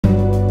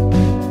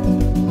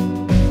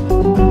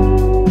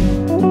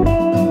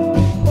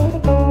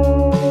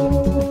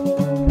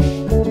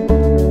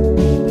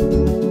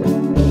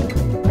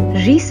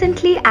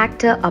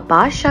actor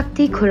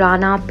Aparshakti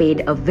Khurana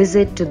paid a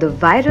visit to the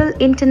viral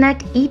internet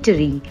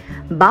eatery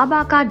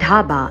Baba Ka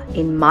Dhaba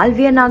in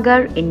Malviya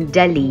Nagar in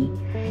Delhi,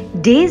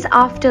 days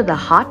after the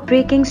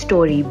heartbreaking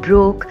story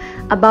broke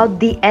about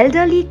the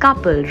elderly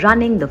couple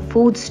running the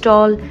food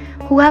stall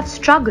who have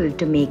struggled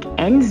to make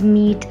ends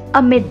meet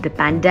amid the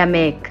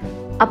pandemic.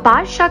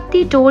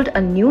 Aparshakti told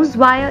a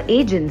newswire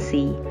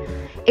agency,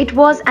 "It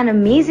was an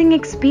amazing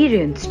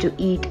experience to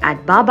eat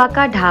at Baba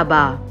Ka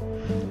Dhaba.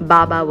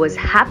 Baba was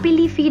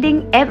happily feeding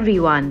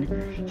everyone.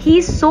 He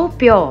is so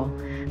pure.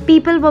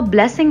 People were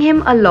blessing him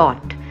a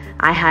lot.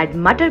 I had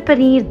matar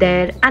paneer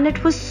there and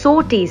it was so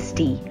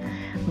tasty.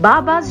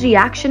 Baba's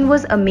reaction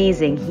was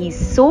amazing.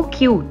 He's so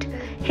cute.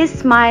 His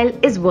smile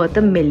is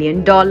worth $1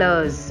 million."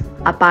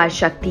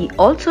 Aparshakti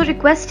also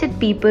requested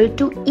people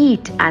to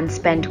eat and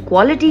spend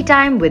quality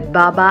time with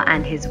Baba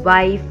and his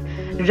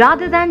wife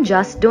rather than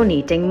just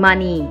donating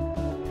money.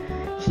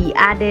 He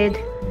added,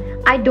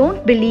 "I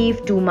don't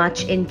believe too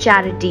much in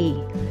charity.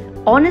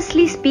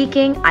 Honestly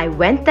speaking, I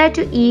went there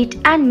to eat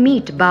and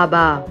meet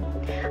Baba.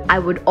 I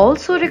would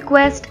also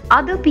request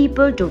other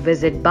people to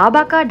visit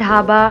Baba Ka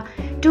Dhaba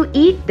to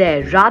eat there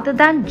rather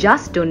than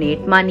just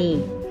donate money.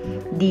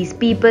 These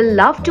people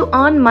love to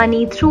earn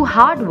money through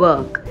hard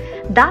work."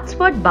 That's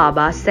what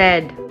Baba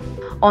said.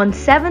 On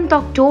 7th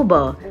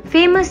October,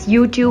 famous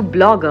YouTube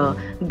blogger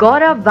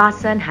Gaurav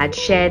Wasan had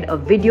shared a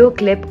video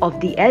clip of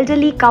the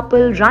elderly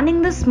couple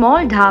running the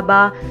small dhaba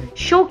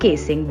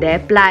showcasing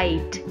their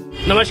plight.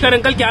 नमस्कार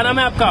uncle, क्या नाम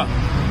है आपका?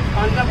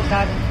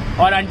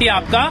 और aunty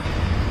आपका?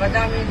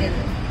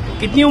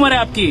 कितनी उम्र है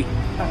आपकी?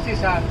 80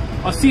 साल।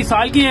 80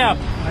 साल की हैं आप?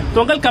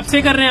 तो अंकल कब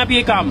से कर रहे हैं आप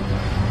ये काम?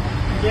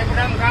 ये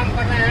काम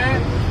कर रहे हैं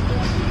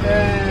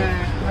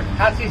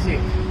 88 से।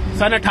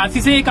 सन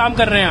 88 से ये काम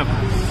कर रहे हैं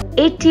आप?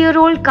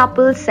 80-year-old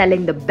couple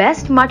selling the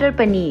best matar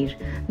paneer.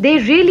 They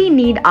really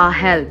need our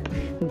help,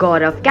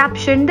 Gaurav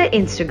captioned the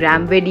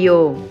Instagram video.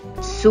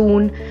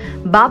 Soon,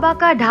 Baba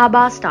Ka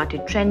Dhaba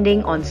started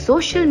trending on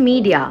social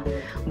media,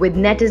 with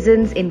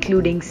netizens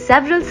including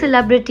several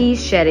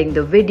celebrities sharing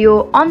the video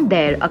on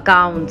their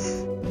accounts.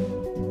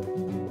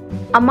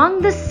 Among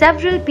the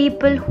several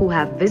people who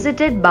have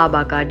visited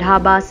Baba Ka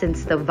Dhaba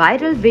since the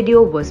viral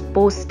video was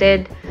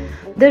posted,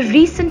 the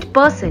recent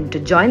person to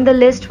join the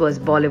list was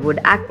Bollywood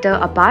actor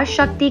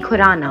Aparshakti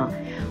Khurana,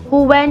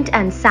 who went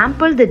and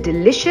sampled the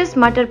delicious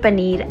matar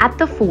paneer at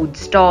the food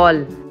stall.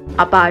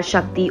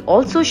 Aparshakti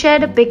also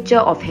shared a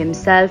picture of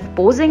himself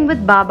posing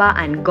with Baba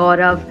and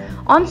Gaurav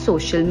on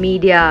social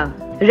media.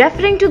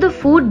 Referring to the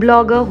food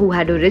blogger who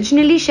had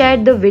originally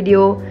shared the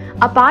video,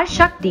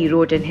 Aparshakti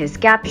wrote in his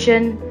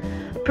caption,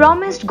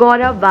 "Promised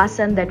Gaurav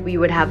Wasan that we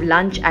would have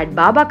lunch at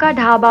Baba Ka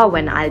Dhaba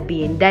when I'll be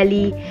in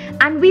Delhi,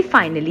 and we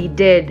finally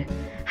did.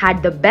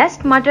 Had the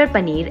best matar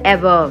paneer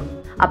ever."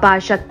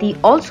 Aparshakti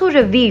also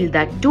revealed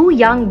that 2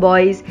 young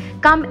boys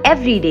come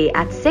every day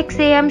at 6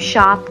 a.m.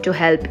 sharp to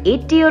help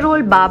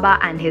 80-year-old Baba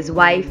and his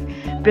wife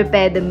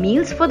prepare the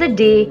meals for the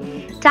day,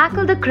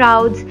 tackle the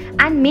crowds,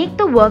 and make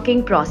the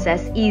working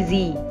process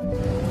easy.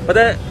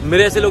 पता है,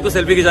 मेरे ऐसे लोग तो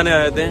selfie खिंचाने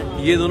आए थे।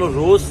 ये दोनों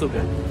रोज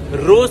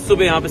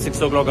सुबह यहाँ पे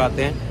 6 o'clock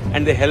आते हैं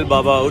and they help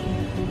Baba out.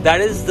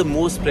 That is the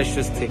most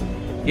precious thing.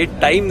 ये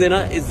टाइम देना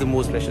is the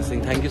most precious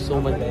thing. Thank you so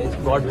much, guys.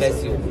 God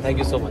bless you.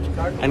 Thank you so much.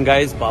 And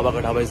guys, Baba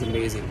Ka Dhaba is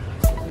amazing.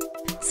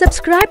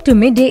 Subscribe to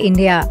Midday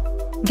India.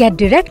 Get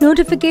direct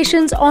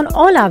notifications on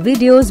all our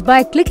videos by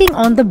clicking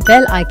on the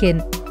bell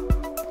icon.